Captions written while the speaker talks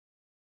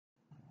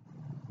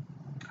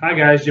Hi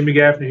guys, Jimmy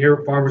Gaffney here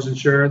with Farmers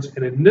Insurance,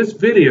 and in this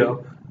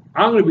video,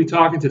 I'm going to be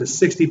talking to the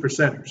 60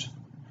 percenters.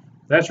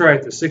 That's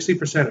right, the 60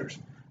 percenters.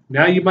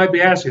 Now you might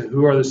be asking,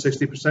 who are the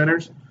 60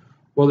 percenters?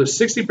 Well, the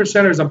 60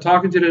 percenters I'm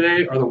talking to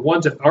today are the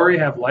ones that already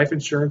have life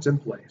insurance in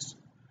place.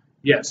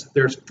 Yes,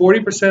 there's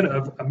 40%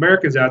 of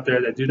Americans out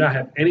there that do not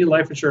have any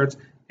life insurance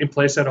in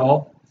place at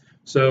all.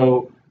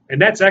 So, and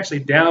that's actually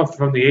down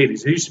from the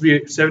 80s. It used to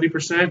be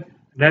 70%, and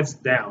that's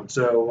down.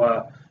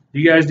 So,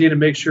 you guys need to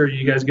make sure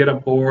you guys get on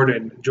board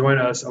and join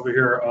us over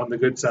here on the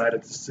good side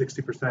of the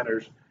 60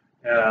 percenters.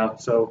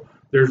 So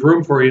there's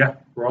room for you.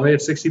 We're only at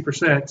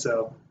 60%,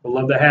 so we'll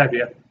love to have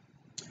you.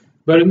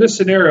 But in this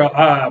scenario,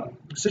 a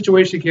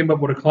situation came up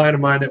with a client of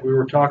mine that we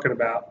were talking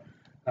about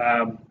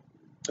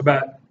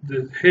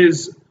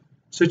his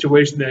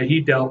situation that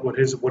he dealt with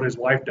when his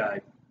wife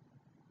died.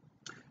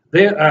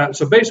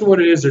 So basically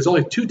what it is, there's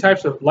only two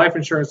types of life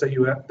insurance that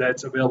you have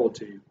that's available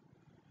to you.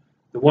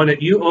 The one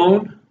that you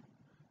own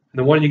and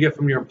the one you get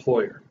from your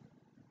employer.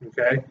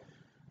 Okay?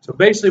 So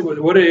basically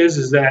what it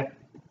is that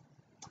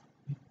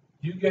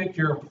you get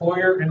your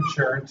employer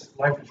insurance,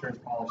 life insurance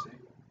policy,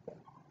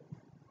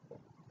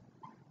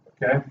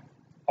 okay,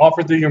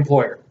 offered through your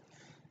employer.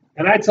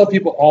 And I tell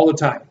people all the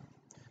time,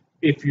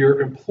 if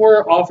your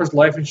employer offers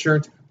life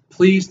insurance,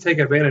 please take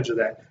advantage of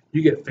that.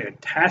 You get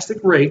fantastic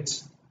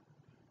rates,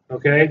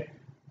 okay?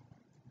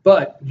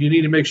 But you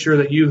need to make sure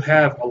that you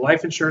have a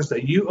life insurance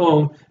that you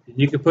own and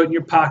you can put in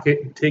your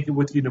pocket and take it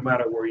with you no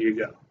matter where you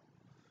go.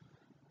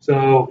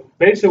 So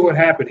basically what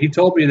happened, he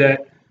told me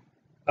that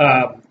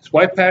his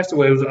wife passed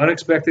away. It was an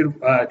unexpected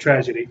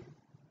tragedy.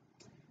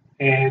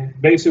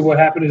 And basically what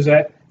happened is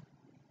that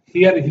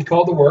he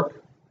called to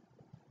work.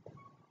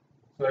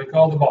 So he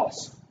called the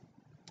boss.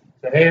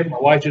 Said, hey, my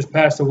wife just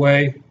passed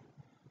away.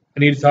 I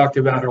need to talk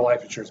to you about her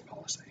life insurance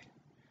policy.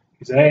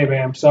 He said, hey,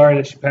 man, I'm sorry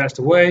that she passed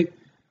away.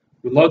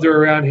 We loved her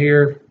around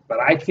here,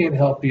 but I can't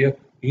help you.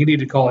 You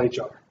need to call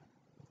HR.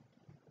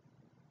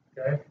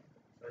 Okay?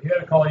 So he had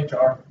to call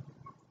HR.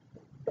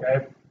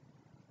 Okay?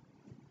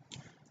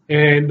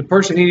 And the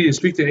person he needed to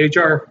speak to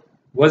HR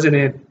wasn't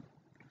in.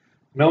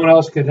 No one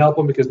else could help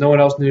him because no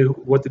one else knew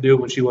what to do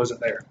when she wasn't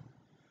there.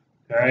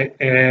 All right?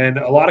 And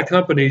a lot of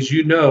companies,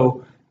 you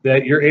know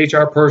that your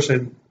HR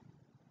person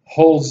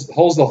holds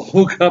the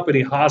whole company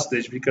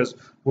hostage because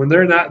when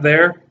they're not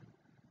there,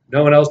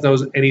 no one else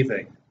knows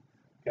anything.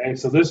 Okay,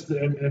 so this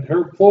and her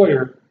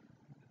employer,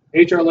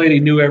 HR lady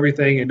knew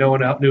everything and no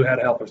one else knew how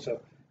to help her. So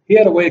he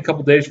had to wait a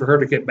couple days for her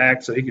to get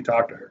back so he could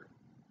talk to her.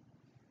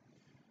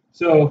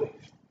 So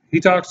he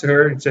talks to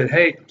her and said,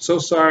 hey, I'm so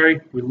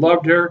sorry. We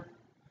loved her,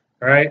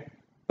 all right,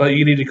 but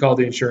you need to call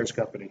the insurance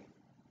company.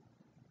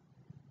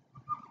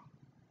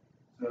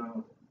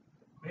 So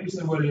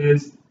basically what it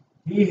is,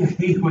 he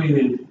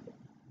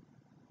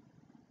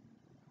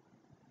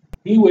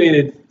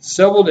waited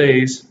several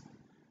days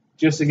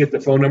just to get the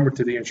phone number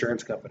to the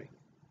insurance company.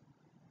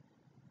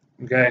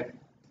 Okay,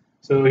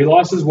 so he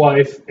lost his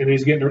wife, and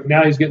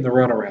now he's getting the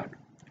runaround.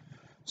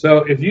 So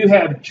if you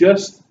have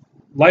just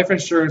life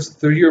insurance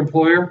through your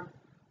employer,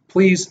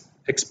 please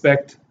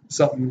expect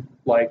something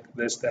like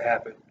this to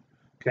happen.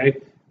 Okay,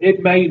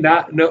 it may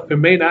not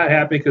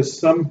happen because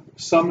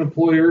some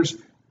employers,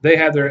 they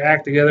have their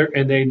act together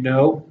and they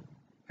know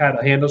how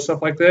to handle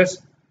stuff like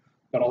this,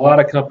 but a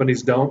lot of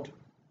companies don't.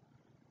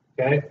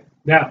 Okay,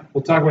 now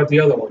we'll talk about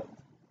the other one.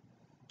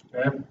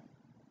 Okay,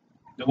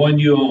 the one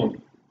you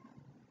own.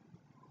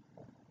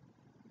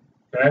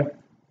 Okay,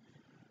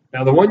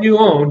 now the one you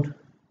owned,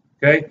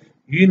 okay,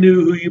 you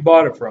knew who you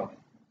bought it from.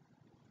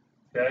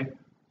 Okay,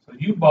 so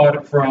you bought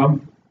it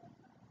from,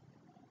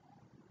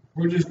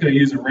 we're just going to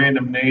use a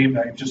random name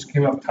that just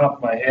came off the top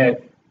of my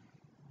head,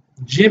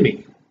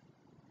 Jimmy.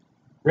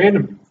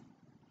 Random.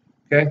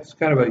 Okay, it's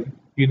kind of a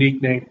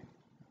unique name.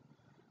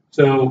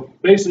 So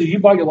basically, you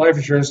bought your life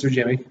insurance through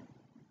Jimmy.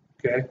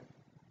 Okay.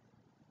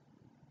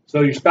 So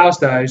your spouse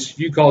dies,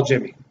 you call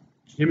Jimmy.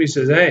 Jimmy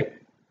says, hey,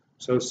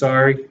 so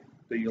sorry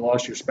that you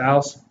lost your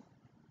spouse.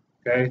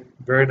 Okay,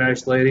 very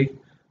nice lady.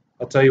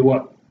 I'll tell you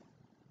what,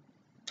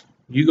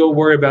 you go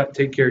worry about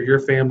take care of your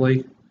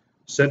family,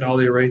 setting all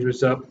the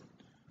arrangements up.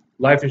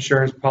 Life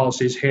insurance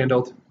policies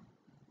handled.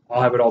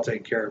 I'll have it all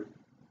taken care of.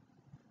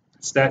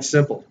 It's that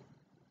simple.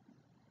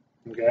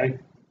 Okay,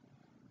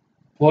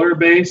 employer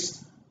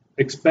based,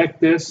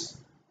 expect this.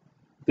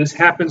 This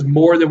happens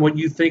more than what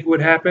you think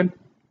would happen.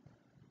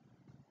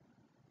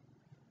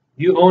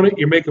 You own it,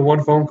 you're making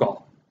one phone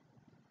call.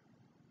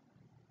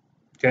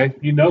 Okay,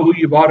 you know who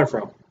you bought it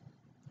from.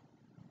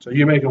 So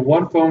you're making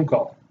one phone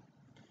call.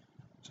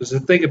 So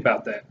think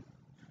about that.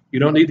 You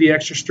don't need the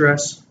extra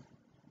stress.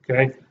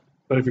 Okay,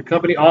 but if your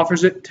company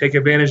offers it, take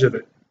advantage of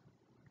it.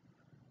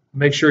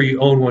 Make sure you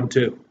own one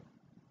too.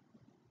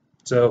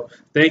 So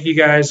thank you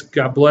guys.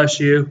 God bless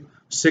you.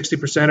 60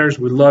 percenters,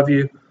 we love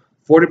you.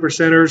 40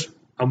 percenters,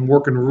 I'm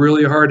working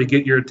really hard to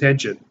get your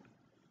attention.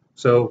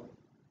 So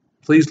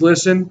please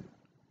listen.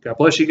 God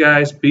bless you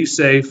guys. Be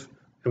safe,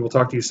 and we'll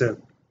talk to you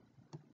soon.